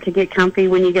weird not to get comfy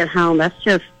when you get home. That's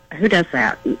just, who does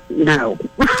that? No.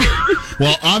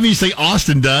 Well, obviously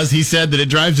Austin does. He said that it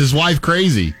drives his wife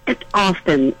crazy. It's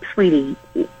Austin, sweetie.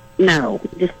 No.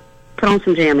 Just put on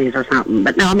some jammies or something.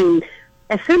 But no, I mean,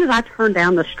 as soon as I turn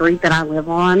down the street that I live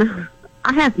on,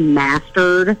 I have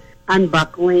mastered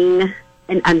unbuckling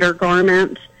an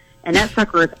undergarment, and that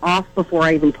sucker is off before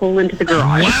I even pull into the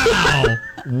garage. Wow.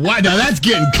 Wow. Now that's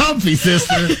getting comfy,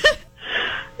 sister.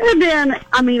 And then,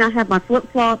 I have my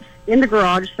flip-flops in the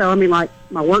garage, so, my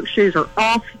work shoes are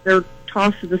off. They're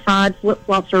tossed to the side.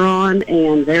 Flip-flops are on,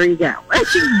 and there you go.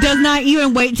 She does not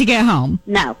even wait to get home.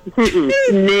 No.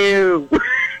 No.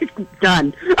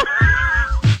 Done.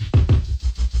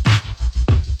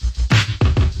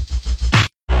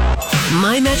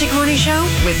 My Magic Morning Show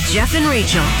with Jeff and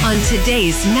Rachel on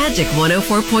today's Magic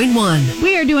 104.1.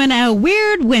 We are doing a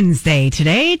Weird Wednesday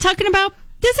today, talking about,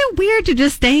 is it weird to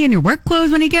just stay in your work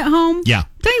clothes when you get home? Yeah.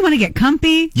 Don't you want to get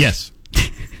comfy? Yes.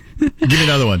 Give me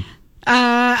another one.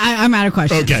 I'm out of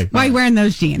questions. Okay. Why are you wearing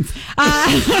those jeans?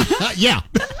 Yeah.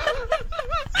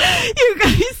 You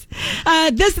guys,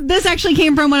 this actually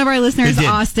came from one of our listeners,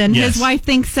 Austin. Yes. His wife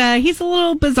thinks he's a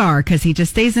little bizarre because he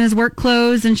just stays in his work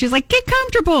clothes, and she's like, get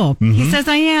comfortable. Mm-hmm. He says,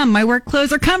 I am. My work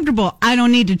clothes are comfortable. I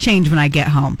don't need to change when I get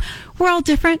home. We're all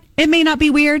different. It may not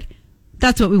be weird.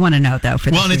 That's what we want to know, though.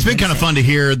 Well, and it's been kind of fun to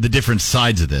hear the different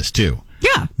sides of this, too.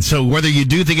 Yeah. So whether you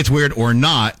do think it's weird or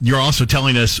not, you're also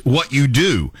telling us what you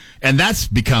do. And that's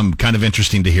become kind of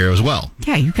interesting to hear as well.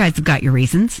 Yeah, you guys have got your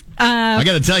reasons. I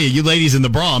got to tell you ladies in the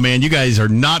bra, man, you guys are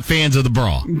not fans of the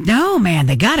bra. No, man,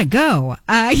 they got to go.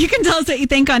 You can tell us what you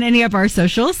think on any of our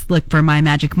socials. Look for My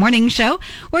Magic Morning Show.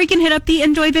 Or you can hit up the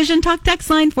Enjoy Vision Talk text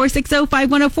line,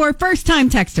 460-5104. First time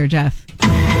texter, Jeff.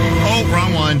 Oh,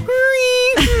 wrong one.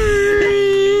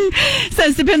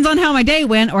 Says depends on how my day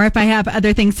went or if I have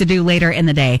other things to do later in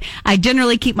the day. I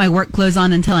generally keep my work clothes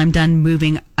on until I'm done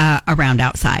moving around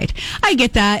outside. I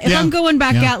get that. If I'm going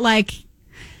back out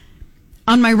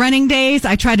on my running days,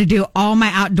 I try to do all my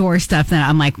outdoor stuff. Then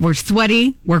I'm like, we're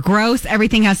sweaty, we're gross,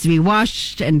 everything has to be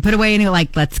washed and put away. And you're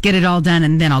like, let's get it all done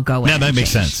and then I'll go in. Yeah, that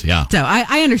makes sense. Yeah. So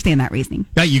I understand that reasoning.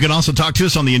 Yeah, you can also talk to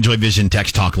us on the Enjoy Vision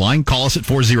text talk line. Call us at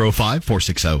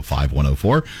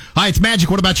 405-460-5104. Hi, it's Magic.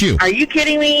 What about you? Are you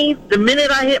kidding me? The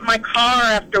minute I hit my car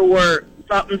after work,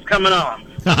 something's coming on.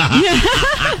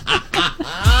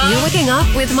 You're waking up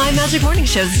with My Magic Morning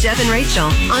Show's Jeff and Rachel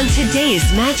on today's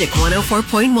Magic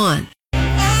 104.1.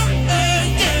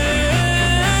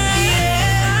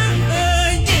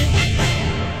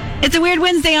 It's a Weird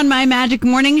Wednesday on My Magic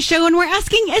Morning Show, and we're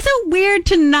asking, is it weird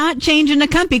to not change into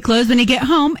comfy clothes when you get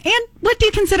home? And what do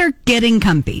you consider getting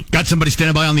comfy? Got somebody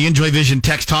standing by on the Enjoy Vision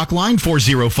text talk line,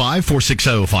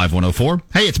 405-460-5104.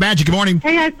 Hey, it's Magic. Good morning.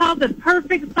 Hey, I saw the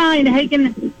perfect sign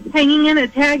hanging in a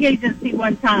tag agency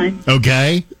one time.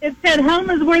 Okay. It said,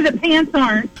 home is where the pants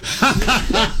aren't.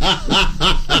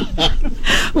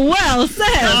 Well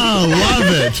said. Oh, love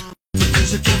it.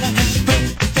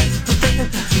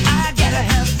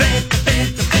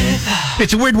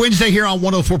 It's a Weird Wednesday here on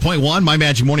 104.1, My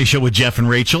Magic Morning Show with Jeff and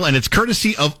Rachel, and it's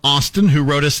courtesy of Austin, who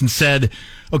wrote us and said,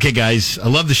 okay, guys, I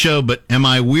love the show, but am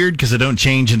I weird because I don't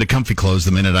change into comfy clothes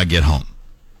the minute I get home?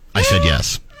 I said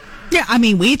yes. Yeah, I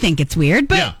mean, we think it's weird,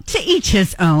 but to each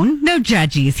his own. No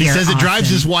judgies He here, says it Austin. drives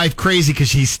his wife crazy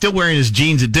because he's still wearing his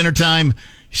jeans at dinner time.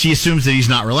 She assumes that he's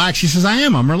not relaxed. She says,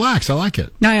 I'm relaxed. I like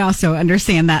it. I also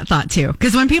understand that thought, too.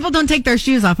 Because when people don't take their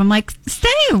shoes off, I'm like, stay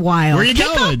a while. Where you Kick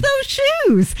going? off those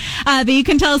shoes. But you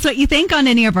can tell us what you think on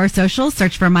any of our socials.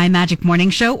 Search for My Magic Morning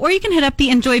Show, or you can hit up the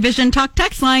Enjoy Vision Talk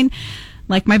text line,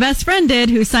 like my best friend did,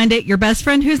 who signed it, your best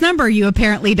friend whose number you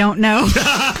apparently don't know.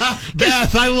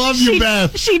 Beth, I love you,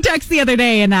 Beth. She texted the other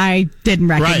day, and I didn't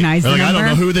recognize the number. I don't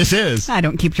know who this is. I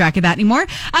don't keep track of that anymore.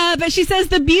 But she says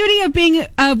the beauty of being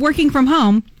working from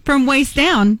home, from waist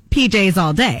down, PJs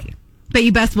all day. But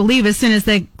you best believe as soon as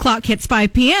the clock hits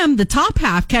 5 p.m., the top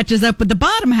half catches up with the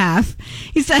bottom half.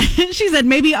 She said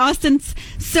maybe Austin's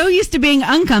so used to being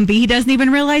uncomfy, he doesn't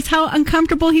even realize how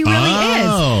uncomfortable he really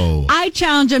is. I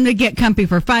challenge him to get comfy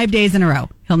for 5 days in a row.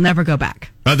 He'll never go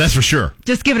back. That's for sure.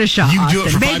 Just give it a shot, You Austin. do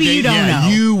it for 5 maybe days. you don't know.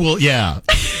 You will,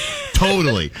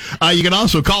 Totally. You can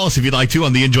also call us if you'd like to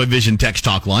on the Enjoy Vision text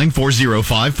talk line,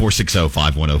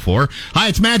 405-460-5104. Hi,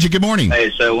 it's Magic. Good morning. Hey,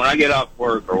 so when I get off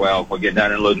work, or if I get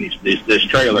down and load this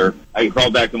trailer, I can crawl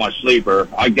back to my sleeper.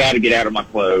 I got to get out of my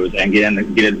clothes and get in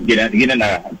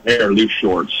a pair of loose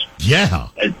shorts. Yeah.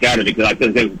 It's got to be,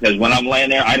 because when I'm laying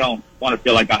there, I don't want to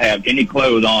feel like I have any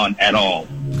clothes on at all.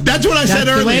 That's what I said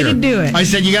earlier. That's the way to do it. I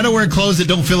said you got to wear clothes that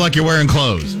don't feel like you're wearing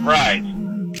clothes. Right.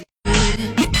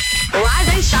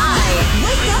 Rise and shine.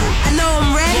 Wake up. I know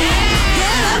I'm ready.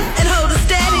 Get up and hold it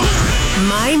steady.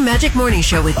 My Magic Morning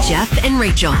Show with Jeff and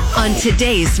Rachel on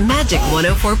today's Magic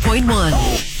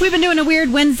 104.1. We've been doing a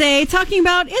Weird Wednesday talking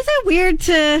about, is it weird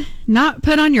to not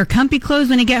put on your comfy clothes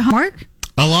when you get home from work?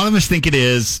 A lot of us think it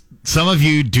is. Some of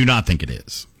you do not think it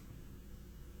is.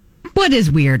 What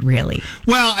is weird, really?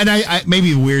 Well, and I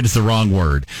maybe weird is the wrong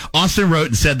word. Austin wrote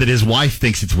and said that his wife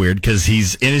thinks it's weird because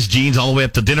he's in his jeans all the way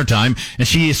up to dinner time, and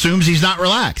she assumes he's not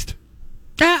relaxed.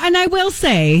 And I will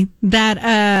say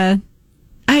that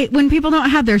when people don't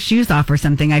have their shoes off or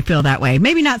something, I feel that way.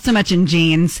 Maybe not so much in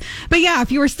jeans. But yeah,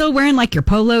 if you were still wearing like your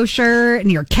polo shirt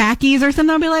and your khakis or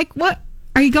something, I'll be like, what?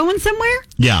 Are you going somewhere?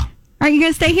 Yeah. Aren't you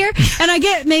going to stay here? And I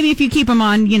get maybe if you keep them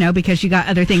on, because you got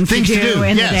other things to do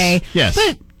in the day. Yes.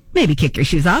 But maybe kick your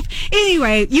shoes off.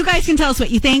 Anyway, you guys can tell us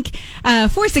what you think.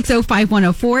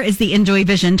 460-5104 is the Enjoy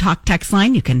Vision Talk text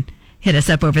line. You can hit us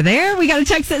up over there. We got a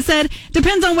text that said,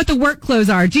 depends on what the work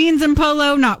clothes are. Jeans and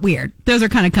polo, not weird. Those are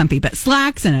kind of comfy. But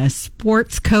slacks and a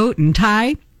sports coat and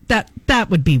tie, that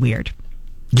would be weird.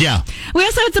 Yeah. We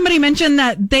also had somebody mention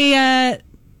that they...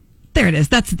 There it is.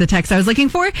 That's the text I was looking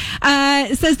for.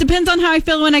 It says, depends on how I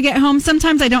feel when I get home.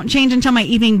 Sometimes I don't change until my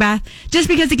evening bath just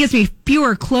because it gives me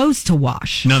fewer clothes to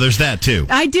wash. No, there's that too.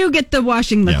 I do get the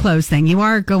washing the clothes thing. You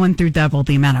are going through double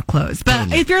the amount of clothes.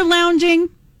 But if you're lounging,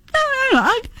 I don't know.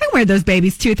 I wear those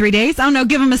babies 2-3 days. I don't know.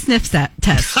 Give them a sniff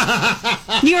test.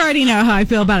 You already know how I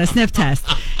feel about a sniff test.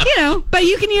 But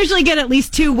you can usually get at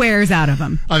least 2 wears out of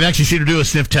them. I've actually seen her do a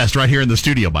sniff test right here in the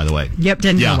studio, by the way. Yep,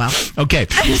 didn't go well. Okay.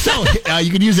 So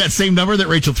you can use that same number that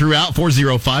Rachel threw out,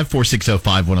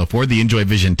 405-460-5104, the Enjoy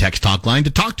Vision text talk line,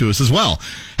 to talk to us as well.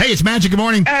 Hey, it's Magic. Good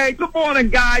morning. Hey, good morning,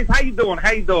 guys. How you doing?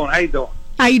 How you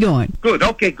doing? Good.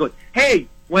 Okay, good. Hey,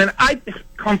 when I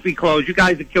comfy clothes, you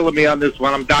guys are killing me on this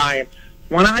one. I'm dying.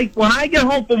 When I get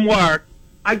home from work,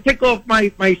 I take off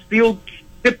my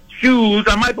steel-tipped shoes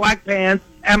and my black pants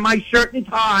and my shirt and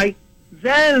tie.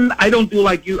 Then I don't do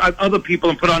like you other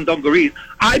people and put on dungarees.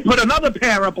 I put another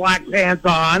pair of black pants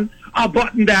on, a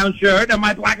button-down shirt, and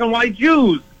my black and white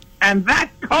shoes. And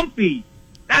that's comfy.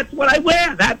 That's what I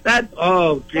wear.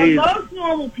 Oh, geez. For most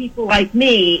normal people like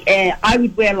me, I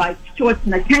would wear like shorts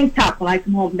and a tank top when I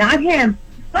come home. Not him.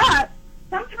 But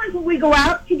sometimes when we go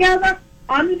out together,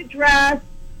 I'm in a dress,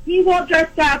 he's all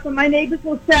dressed up, and my neighbors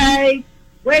will say,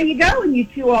 where you going, you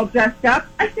two all dressed up?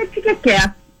 I said, to get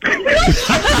gas.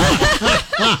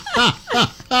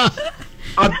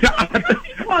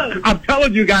 I'm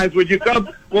telling you guys,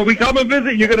 when we come and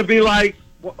visit, you're going to be like,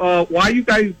 why are you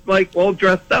guys like all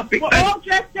dressed up? We're all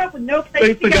dressed up with no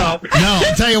place to go. No,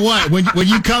 I'll tell you what. When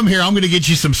you come here, I'm going to get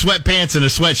you some sweatpants and a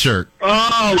sweatshirt.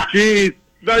 Oh, jeez.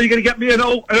 Now you're going to get me an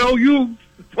OU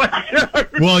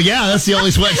sweatshirt. Well, yeah, that's the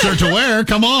only sweatshirt to wear.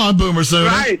 Come on, Boomer Sooner.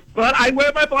 Right, but I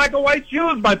wear my black and white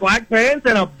shoes, my black pants,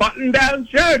 and a button-down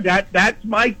shirt. That's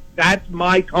my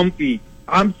comfy.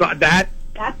 I'm sorry.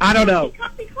 I don't know.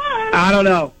 I don't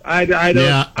know. I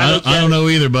don't know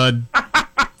either, bud.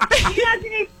 He doesn't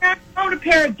even own a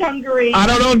pair of dungarees. I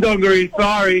don't own dungarees.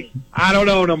 Sorry, I don't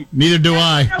own them. Neither do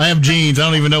I. I have jeans. I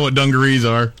don't even know what dungarees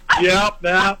are. Yep.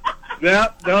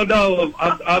 Don't know them.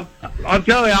 I'm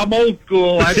telling you, I'm old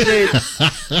school. I think.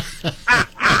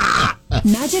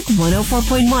 Magic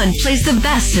 104.1 plays the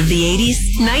best of the 80s,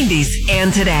 90s,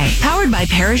 and today. Powered by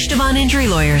Parish Devon Injury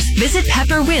Lawyers. Visit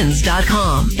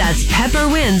pepperwinds.com. That's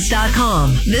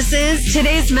pepperwinds.com. This is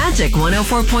today's Magic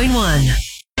 104.1.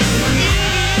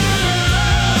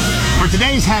 For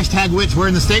today's hashtag Wits We're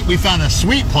in the State, we found a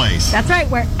sweet place. That's right,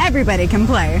 where everybody can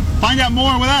play. Find out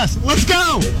more with us. Let's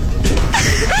go!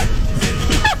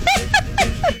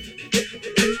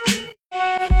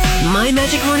 My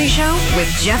Magic Morning Show with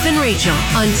Jeff and Rachel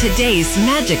on today's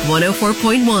Magic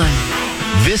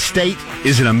 104.1. This state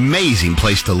is an amazing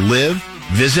place to live,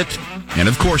 visit, and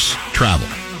of course, travel.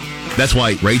 That's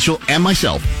why Rachel and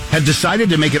myself have decided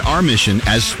to make it our mission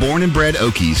as born and bred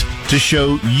Okies to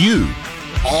show you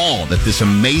all that this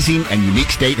amazing and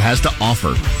unique state has to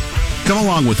offer. Come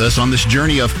along with us on this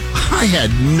journey of I had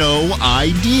no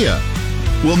idea.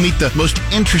 We'll meet the most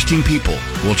interesting people.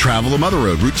 We'll travel the Mother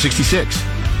Road, Route 66.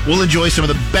 We'll enjoy some of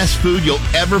the best food you'll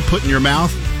ever put in your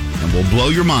mouth, and we'll blow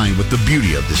your mind with the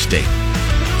beauty of the state.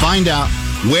 Find out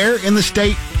where in the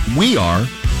state we are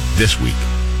this week.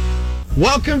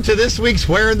 Welcome to this week's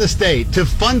Where in the State, to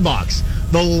Funbox,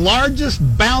 the largest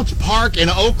bounce park in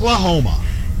Oklahoma.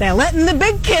 They're letting the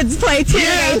big kids play too,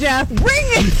 Jeff. Bring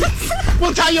it.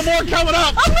 We'll tell you more coming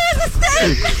up. I'm in the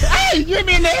state. Hey, you hit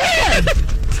me in the head.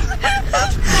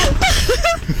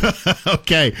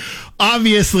 Okay.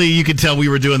 Obviously, you could tell we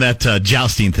were doing that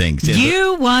jousting thing.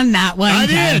 You won that one. I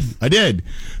did.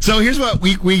 So here's what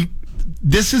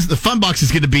this is, the Funbox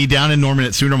is going to be down in Norman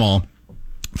at Sooner Mall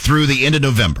through the end of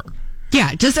November.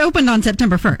 Yeah, just opened on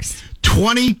September 1st.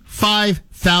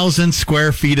 25,000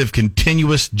 square feet of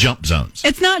continuous jump zones.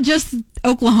 It's not just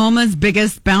Oklahoma's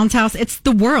biggest bounce house. It's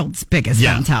the world's biggest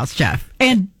bounce house, Jeff.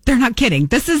 And they're not kidding.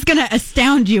 This is going to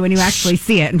astound you when you actually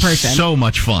see it in person. So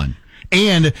much fun.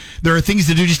 And there are things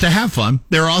to do just to have fun.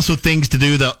 There are also things to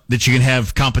do that you can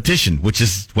have competition, which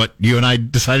is what you and I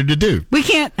decided to do. We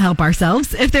can't help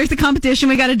ourselves. If there's a competition,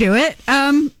 we got to do it.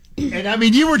 And I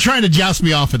mean, you were trying to joust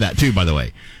me off of that too, by the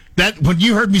way. That when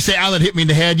you heard me say "Ow, that hit me in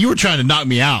the head," you were trying to knock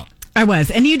me out. I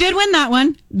was, and you did win that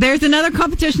one. There's another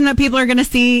competition that people are going to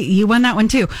see. You won that one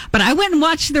too. But I went and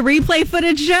watched the replay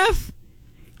footage, Jeff.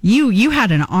 You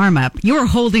had an arm up. You were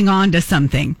holding on to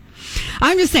something.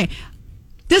 I'm just saying,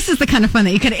 this is the kind of fun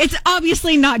that you could. It's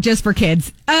obviously not just for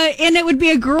kids, and it would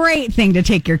be a great thing to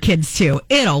take your kids to.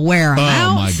 It'll wear them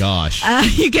out. Oh my gosh!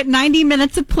 You get 90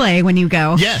 minutes of play when you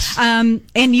go. Yes. And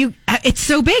it's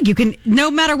so big. You can, no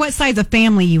matter what size of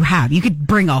family you have, you could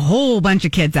bring a whole bunch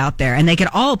of kids out there, and they could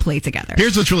all play together.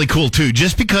 Here's what's really cool too.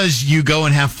 Just because you go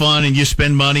and have fun and you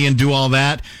spend money and do all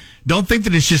that, don't think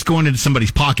that it's just going into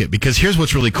somebody's pocket, because here's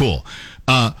what's really cool.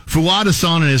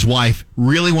 Fuad-Hassan and his wife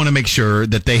really want to make sure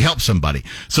that they help somebody.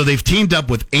 So they've teamed up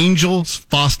with Angels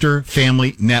Foster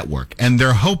Family Network, and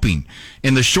they're hoping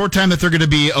in the short time that they're going to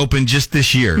be open just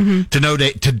this year to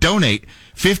donate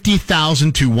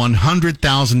 $50,000 to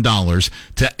 $100,000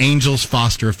 to Angels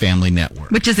Foster Family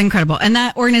Network. Which is incredible. And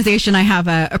that organization I have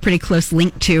a pretty close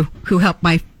link to, who helped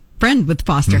my friend with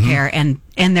foster care, and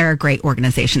they're a great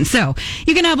organization. So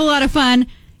you can have a lot of fun,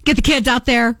 get the kids out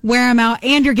there, wear them out,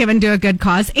 and you're giving to a good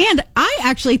cause. And I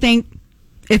actually think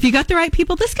if you got the right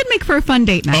people, this could make for a fun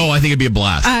date night. Oh, I think it'd be a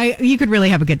blast. You could really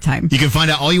have a good time. You can find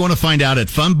out all you want to find out at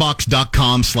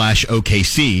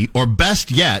funbox.com/OKC, or best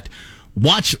yet,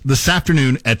 watch this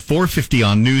afternoon at 4:50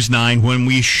 on News 9 when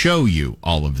we show you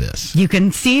all of this. You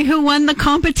can see who won the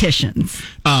competitions.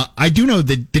 I do know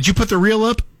that. Did you put the reel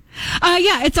up?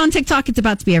 Yeah, it's on TikTok. It's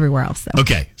about to be everywhere else, though.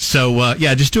 Okay, so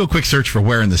just do a quick search for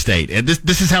Where in the State. And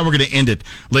this is how we're going to end it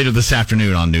later this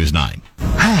afternoon on News 9.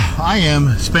 I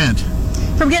am spent.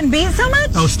 From getting beat so much?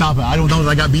 Oh, stop it. I don't know that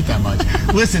I got beat that much.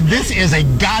 Listen, this is a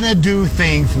gotta-do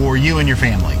thing for you and your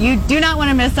family. You do not want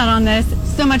to miss out on this.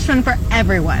 So much fun for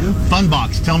everyone.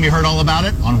 Funbox. Tell them you heard all about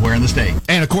it on Where in the State.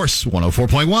 And, of course,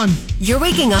 104.1. You're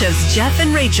waking up with Jeff and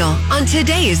Rachel on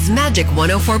today's Magic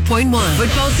 104.1.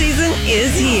 Football season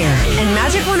is here, and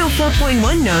Magic 104.1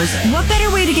 knows what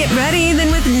better way to get ready than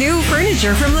with new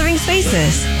furniture from Living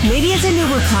Spaces. Maybe it's a new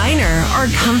recliner or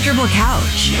comfortable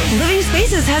couch. Living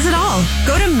Spaces has it all.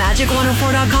 Go to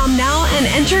magic104.com now and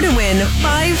enter to win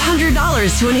 $500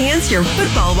 to enhance your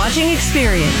football watching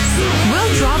experience. We'll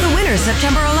draw the winner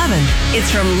September 11th. It's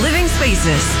from Living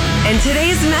Spaces and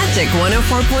today's Magic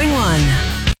 104.1.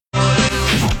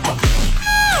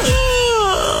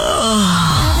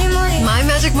 My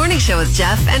Magic Morning Show with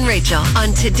Jeff and Rachel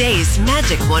on today's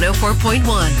Magic 104.1.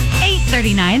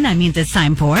 8:39. That means it's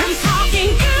time for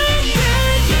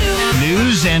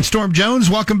News. And Storm Jones,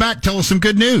 welcome back. Tell us some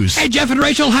good news. Hey, Jeff and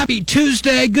Rachel, happy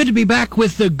Tuesday. Good to be back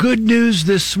with the good news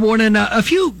this morning. A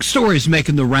few stories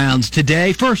making the rounds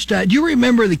today. First, do you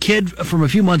remember the kid from a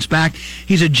few months back?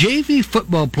 He's a JV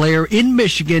football player in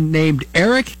Michigan named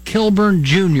Eric Kilburn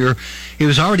Jr. He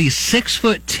was already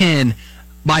 6'10"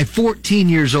 by 14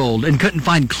 years old and couldn't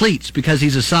find cleats because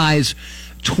he's a size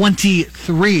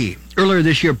 23. Earlier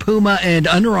this year, Puma and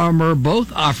Under Armour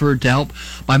both offered to help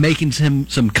by making him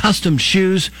some custom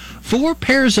shoes, 4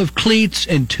 pairs of cleats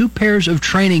and 2 pairs of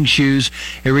training shoes.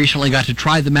 He recently got to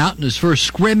try them out in his first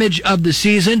scrimmage of the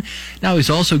season. Now he's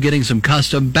also getting some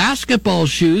custom basketball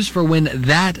shoes for when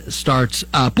that starts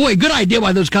up. Boy, good idea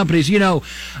by those companies.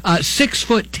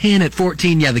 6'10" at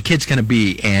 14. Yeah, the kid's going to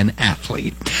be an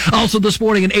athlete. Also this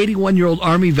morning, an 81-year-old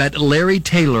Army vet, Larry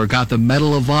Taylor, got the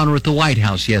Medal of Honor at the White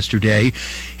House yesterday.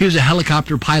 He was a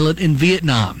helicopter pilot in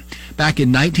Vietnam. Back in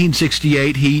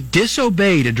 1968, he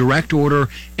disobeyed a direct order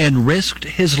and risked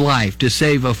his life to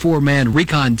save a 4-man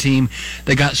recon team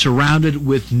that got surrounded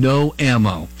with no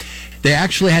ammo. They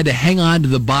actually had to hang on to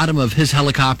the bottom of his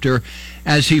helicopter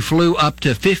as he flew up to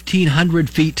 1,500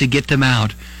 feet to get them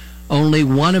out. Only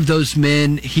one of those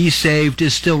men he saved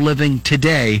is still living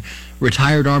today.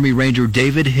 Retired Army Ranger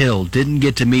David Hill didn't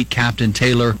get to meet Captain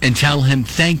Taylor and tell him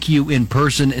thank you in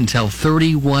person until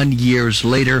 31 years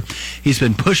later. He's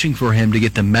been pushing for him to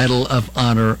get the Medal of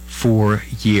Honor for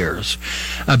years.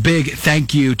 A big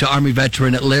thank you to Army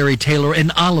veteran Larry Taylor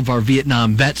and all of our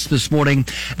Vietnam vets this morning.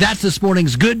 That's this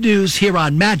morning's good news here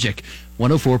on Magic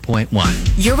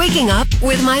 104.1. You're waking up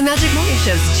with My Magic Morning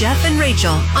Show's Jeff and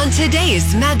Rachel on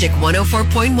today's Magic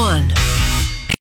 104.1.